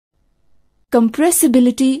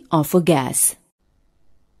Compressibility of a gas.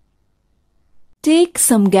 Take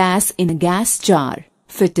some gas in a gas jar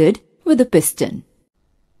fitted with a piston.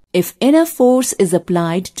 If enough force is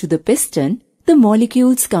applied to the piston, the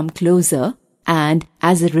molecules come closer and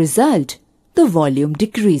as a result, the volume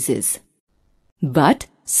decreases. But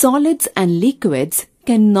solids and liquids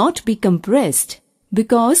cannot be compressed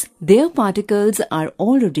because their particles are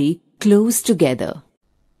already close together.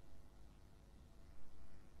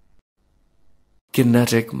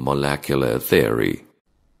 Kinetic molecular theory.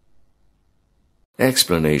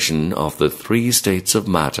 Explanation of the three states of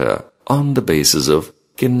matter on the basis of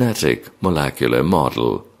kinetic molecular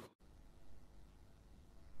model.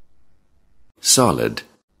 Solid.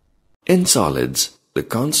 In solids, the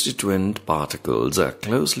constituent particles are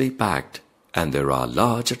closely packed and there are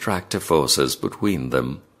large attractive forces between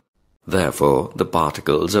them. Therefore, the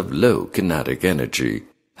particles have low kinetic energy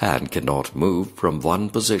and cannot move from one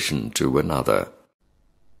position to another.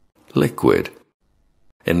 Liquid.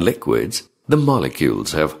 In liquids, the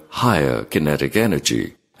molecules have higher kinetic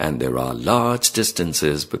energy and there are large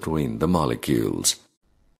distances between the molecules.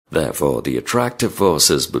 Therefore, the attractive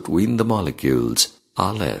forces between the molecules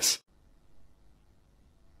are less.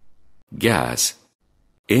 Gas.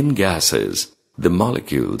 In gases, the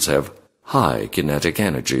molecules have high kinetic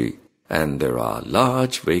energy and there are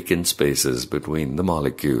large vacant spaces between the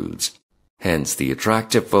molecules. Hence, the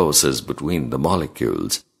attractive forces between the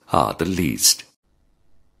molecules are the least.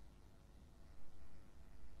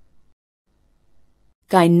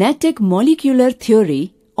 Kinetic molecular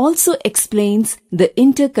theory also explains the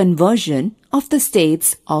interconversion of the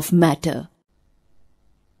states of matter.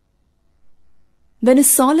 When a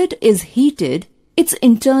solid is heated, its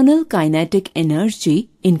internal kinetic energy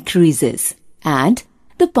increases and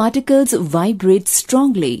the particles vibrate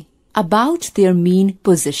strongly about their mean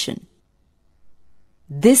position.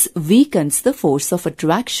 This weakens the force of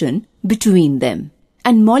attraction between them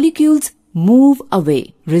and molecules move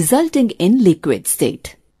away, resulting in liquid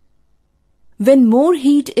state. When more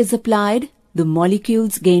heat is applied, the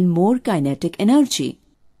molecules gain more kinetic energy.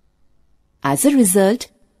 As a result,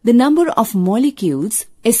 the number of molecules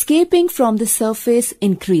escaping from the surface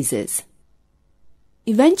increases.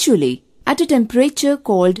 Eventually, at a temperature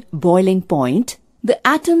called boiling point, the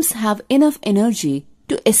atoms have enough energy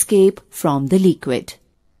to escape from the liquid.